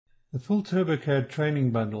The full TurboCAD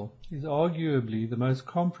training bundle is arguably the most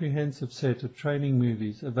comprehensive set of training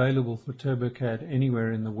movies available for TurboCAD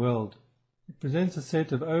anywhere in the world. It presents a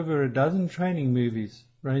set of over a dozen training movies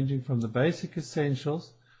ranging from the basic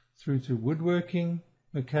essentials through to woodworking,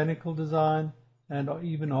 mechanical design, and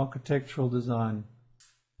even architectural design.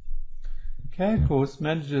 CADCourse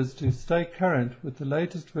manages to stay current with the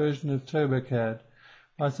latest version of TurboCAD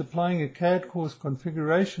by supplying a CADCourse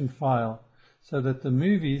configuration file so that the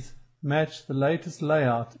movies match the latest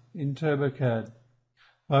layout in TurboCAD.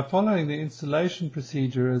 By following the installation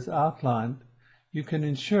procedure as outlined, you can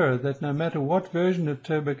ensure that no matter what version of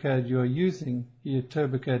TurboCAD you are using, be it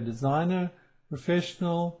TurboCAD Designer,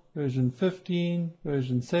 Professional, version 15,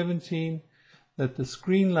 version 17, that the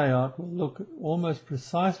screen layout will look almost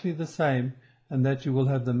precisely the same and that you will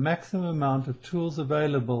have the maximum amount of tools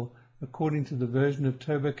available according to the version of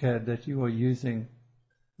TurboCAD that you are using.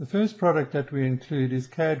 The first product that we include is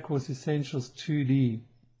CADCourse Essentials 2D.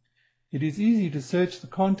 It is easy to search the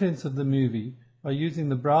contents of the movie by using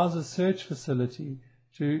the browser search facility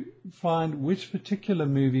to find which particular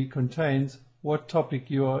movie contains what topic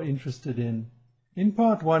you are interested in. In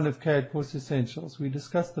part 1 of CADCourse Essentials, we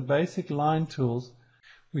discuss the basic line tools.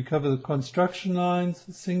 We cover the construction lines,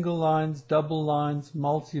 single lines, double lines,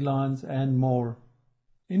 multi-lines, and more.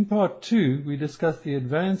 In part 2, we discuss the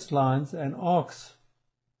advanced lines and arcs.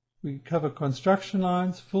 We cover construction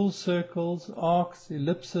lines, full circles, arcs,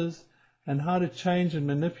 ellipses, and how to change and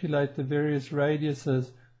manipulate the various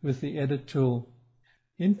radiuses with the Edit tool.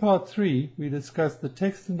 In part 3, we discuss the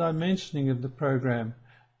text and dimensioning of the program,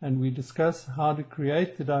 and we discuss how to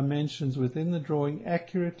create the dimensions within the drawing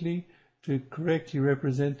accurately to correctly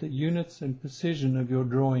represent the units and precision of your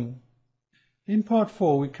drawing. In part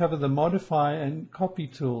 4, we cover the modify and copy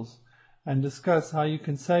tools and discuss how you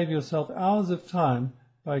can save yourself hours of time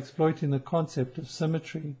by exploiting the concept of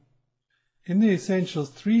symmetry. In the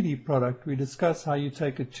Essentials 3D product, we discuss how you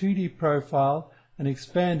take a 2D profile and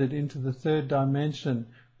expand it into the third dimension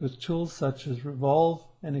with tools such as revolve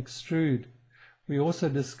and extrude. We also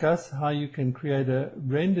discuss how you can create a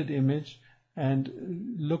rendered image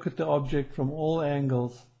and look at the object from all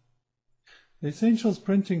angles. The Essentials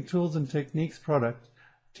Printing Tools and Techniques product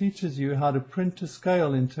teaches you how to print to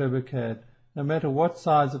scale in TurboCAD, no matter what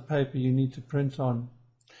size of paper you need to print on.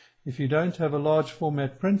 If you don't have a large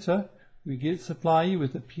format printer, we supply you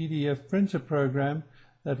with a PDF printer program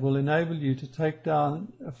that will enable you to take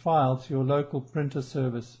down a file to your local printer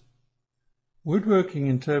service. Woodworking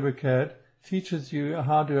in TurboCAD teaches you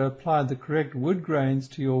how to apply the correct wood grains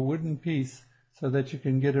to your wooden piece so that you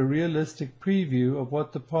can get a realistic preview of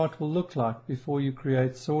what the part will look like before you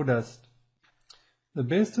create sawdust. The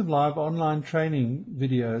Best of Live online training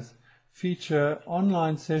videos feature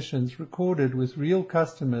online sessions recorded with real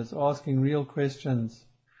customers asking real questions.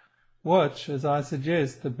 Watch as I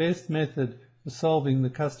suggest the best method for solving the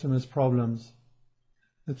customer's problems.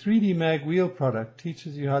 The 3D Mag Wheel product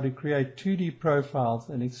teaches you how to create 2D profiles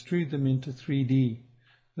and extrude them into 3D.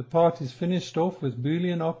 The part is finished off with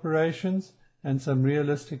Boolean operations and some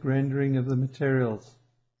realistic rendering of the materials.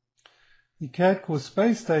 The CADCourse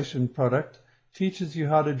Space Station product teaches you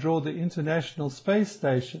how to draw the International Space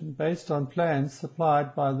Station based on plans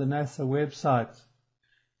supplied by the NASA website.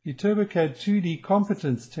 The TurboCAD 2D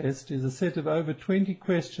Competence test is a set of over 20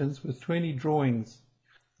 questions with 20 drawings.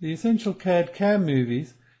 The essential CADCAM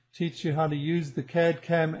movies teach you how to use the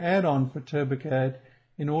CADCAM add-on for TurboCAD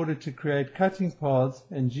in order to create cutting paths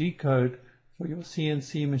and G-code for your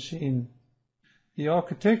CNC machine. The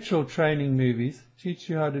architectural training movies teach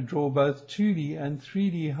you how to draw both 2D and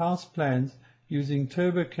 3D house plans using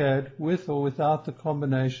TurboCAD with or without the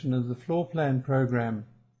combination of the FloorPlan program.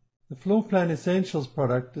 The FloorPlan Essentials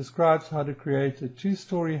product describes how to create a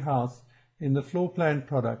 2-story house in the FloorPlan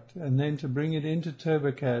product and then to bring it into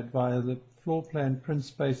TurboCAD via the FloorPlan Print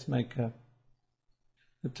Space Maker.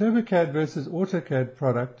 The TurboCAD versus AutoCAD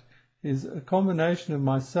product is a combination of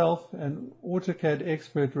myself and AutoCAD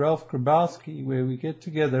expert Ralph Grabowski, where we get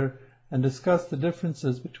together and discuss the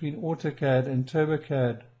differences between AutoCAD and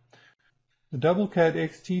TurboCAD. The DoubleCAD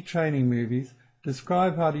XT training movies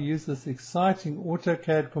describe how to use this exciting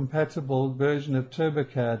AutoCAD-compatible version of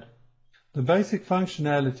TurboCAD. The basic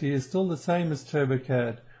functionality is still the same as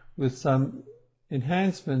TurboCAD, with some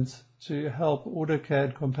enhancements to help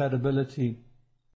AutoCAD compatibility.